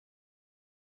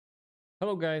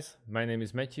Hello guys, my name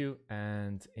is Matthew,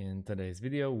 and in today's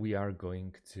video we are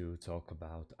going to talk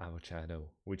about Avochato,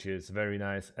 which is very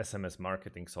nice SMS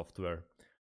marketing software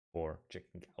for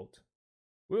checking out.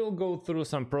 We'll go through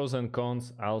some pros and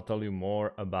cons. I'll tell you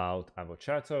more about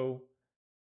Avochato,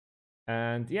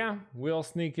 and yeah, we'll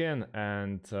sneak in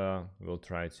and we'll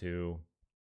try to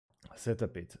set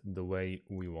up it the way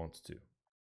we want to.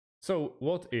 So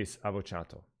what is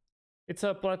Avochato? It's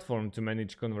a platform to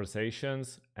manage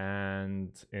conversations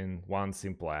and in one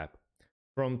simple app.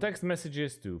 From text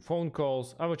messages to phone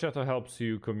calls, Avochato helps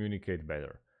you communicate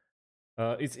better.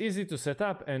 It's easy to set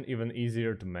up and even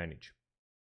easier to manage.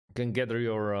 You can gather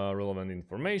your relevant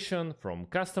information from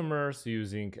customers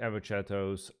using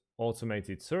Avochato's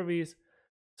automated service,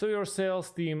 so your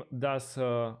sales team does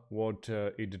what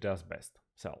it does best: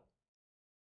 sell.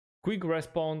 Quick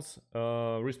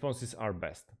responses are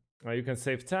best. You can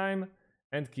save time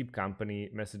and keep company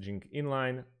messaging in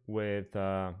line with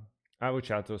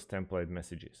Avochato's template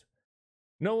messages.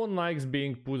 No one likes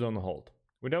being put on hold.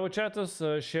 With Avochato's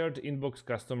shared inbox,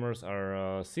 customers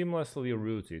are seamlessly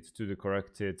routed to the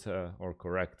correct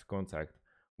contact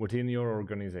within your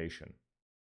organization.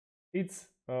 It's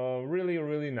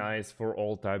really nice for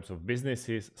all types of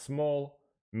businesses, small,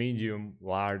 medium,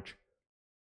 large,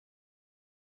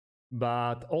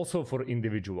 but also for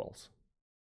individuals.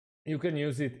 You can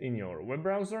use it in your web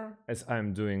browser, as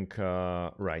I'm doing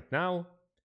right now,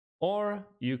 or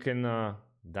you can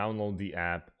download the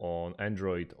app on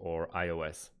Android or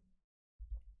iOS.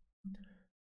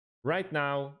 Right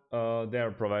now, they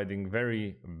are providing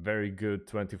very good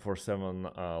 24/7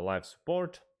 live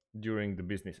support during the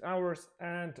business hours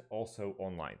and also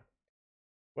online.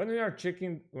 When we want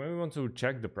to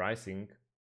check the pricing,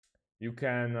 you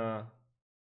can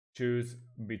choose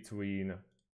between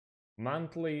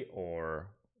monthly or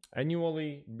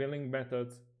annually billing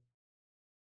methods,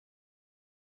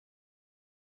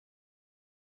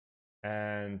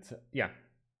 and yeah,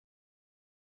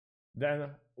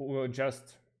 then we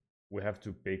have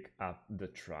to pick up the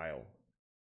trial.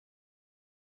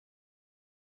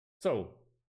 So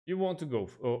you want to go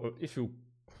if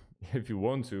you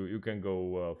want to, you can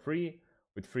go free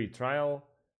with free trial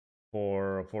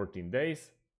for 14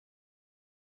 days.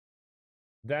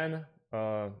 Then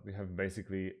we have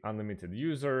basically unlimited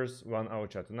users, 1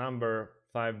 Avochato number,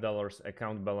 $5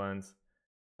 account balance,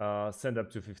 send up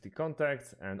to 50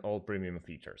 contacts, and all premium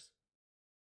features.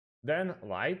 Then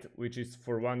Lite, which is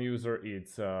for one user,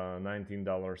 it's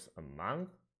 $19 a month,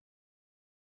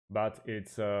 but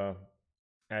it's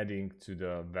adding to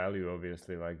the value,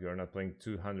 obviously. Like, you're not paying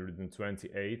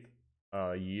 228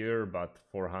 a year, but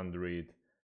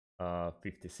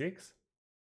 456,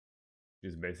 which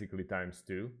is basically times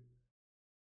 2.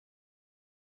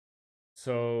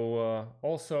 So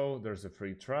also there's a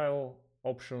free trial,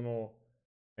 optional,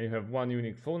 and you have one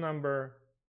unique phone number,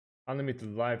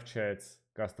 unlimited live chats,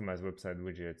 customized website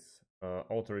widgets,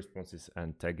 auto responses,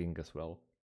 and tagging as well.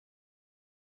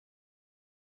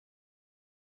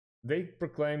 They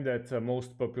proclaim that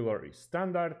most popular is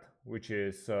standard, which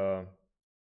is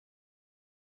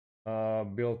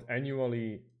billed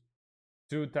annually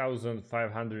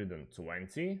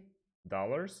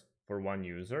 $2,520 for one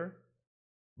user,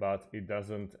 but it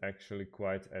doesn't actually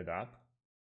quite add up.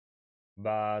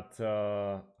 But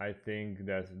I think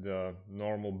that the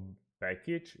normal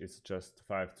package is just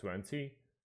 $520.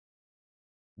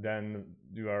 Then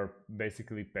you are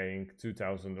basically paying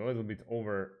 $2,000, a little bit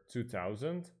over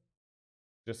 $2,000,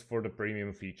 just for the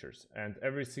premium features. And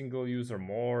every single user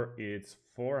more, it's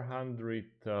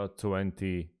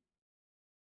 $420.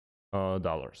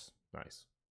 Nice.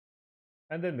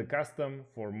 And then the custom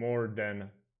for more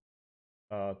than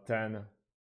 10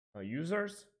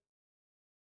 users,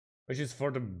 which is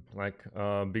for the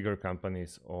bigger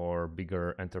companies or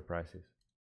bigger enterprises.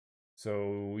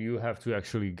 So you have to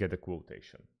actually get a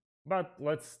quotation. But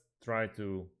let's try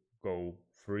to go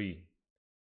free.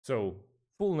 So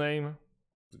full name,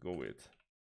 let's go with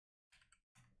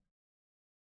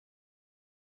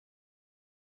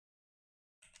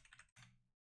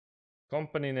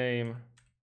company name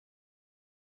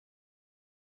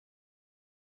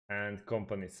and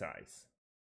company size.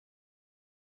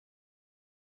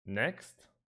 Next.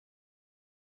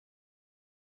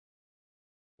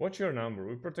 What's your number?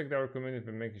 We protect our community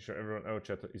by making sure everyone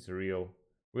Avochato is real.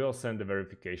 We'll send the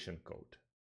verification code.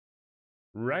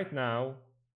 Right now,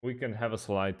 we can have a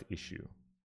slight issue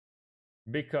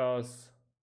because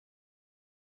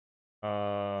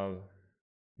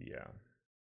yeah,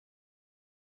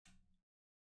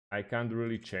 I can't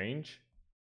really change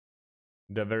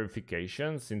the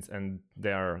verification and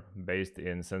they are based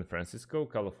in San Francisco,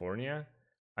 California,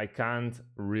 I can't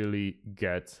really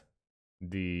get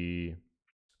the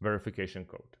verification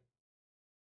code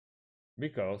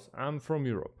because I'm from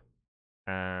Europe,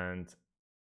 and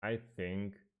I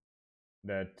think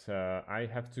that I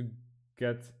have to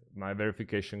get my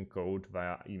verification code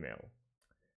via email.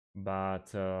 But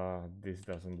this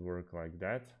doesn't work like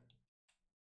that.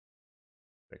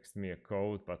 Text me a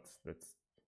code, but that's,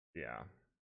 yeah,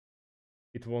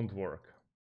 it won't work.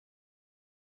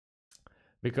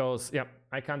 Because, yeah,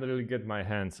 I can't really get my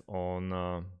hands on,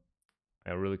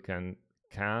 I really can't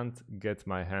get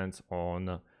my hands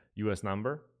on US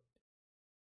number.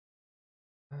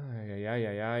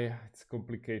 It's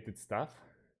complicated stuff,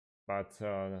 but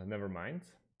never mind.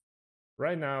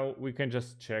 Right now, we can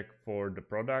just check for the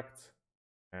product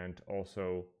and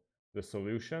also the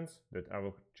solutions that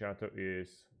Avochato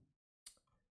is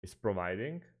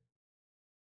providing.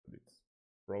 It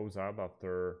froze up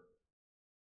after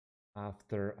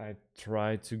I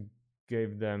tried to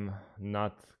give them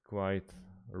not quite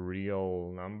a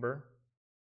real number.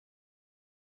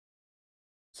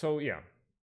 So yeah,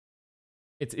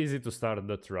 it's easy to start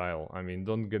the trial. I mean,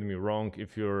 don't get me wrong,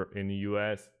 if you're in the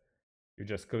US, you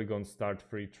just click on start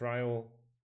free trial,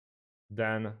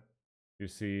 then you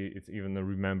see it's even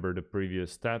remember the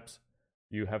previous steps.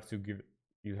 You have to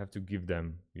give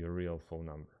them your real phone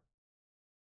number,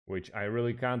 which I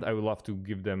really can't. I would love to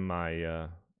give them my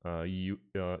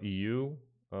EU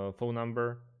phone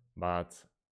number, but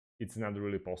it's not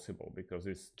really possible because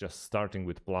it's just starting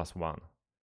with +1,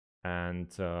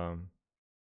 and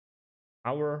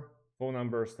our phone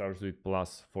number starts with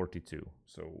 +42,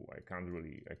 so I can't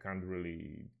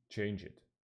really change it.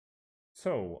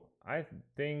 So I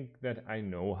think that I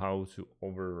know how to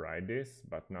override this,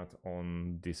 but not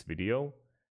on this video.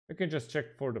 You can just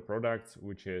check for the products,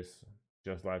 which is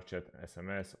just live chat,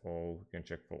 SMS, or you can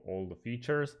check for all the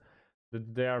features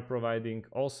that they are providing.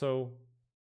 Also,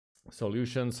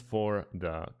 solutions for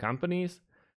the companies.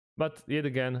 But yet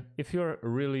again, if you're a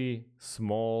really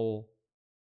small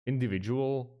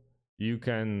individual, you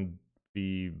can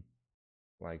be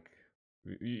like,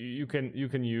 you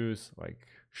can use like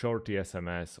Shorty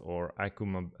SMS or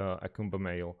Akumba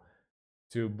Mail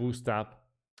to boost up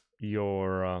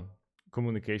your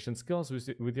communication skills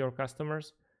with your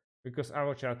customers, because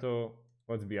Avochato,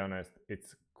 let's be honest,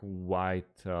 it's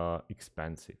quite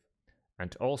expensive.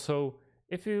 And also,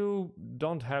 if you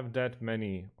don't have that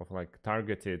many of like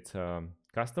targeted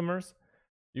customers,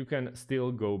 you can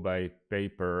still go by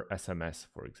paper SMS,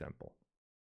 for example.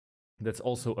 That's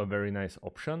also a very nice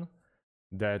option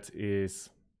that is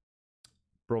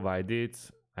provided.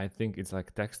 I think it's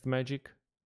like Text Magic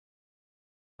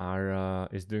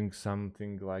is doing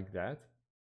something like that,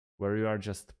 where you are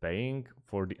just paying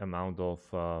for the amount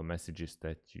of messages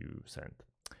that you send.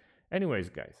 Anyways,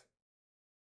 guys,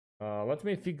 let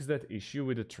me fix that issue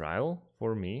with the trial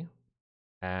for me.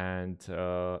 And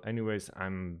anyways,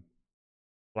 I'm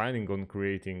planning on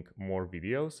creating more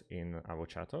videos in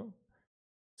Avochato,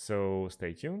 so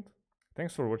stay tuned.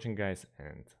 Thanks for watching, guys,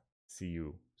 and see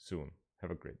you soon.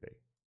 Have a great day.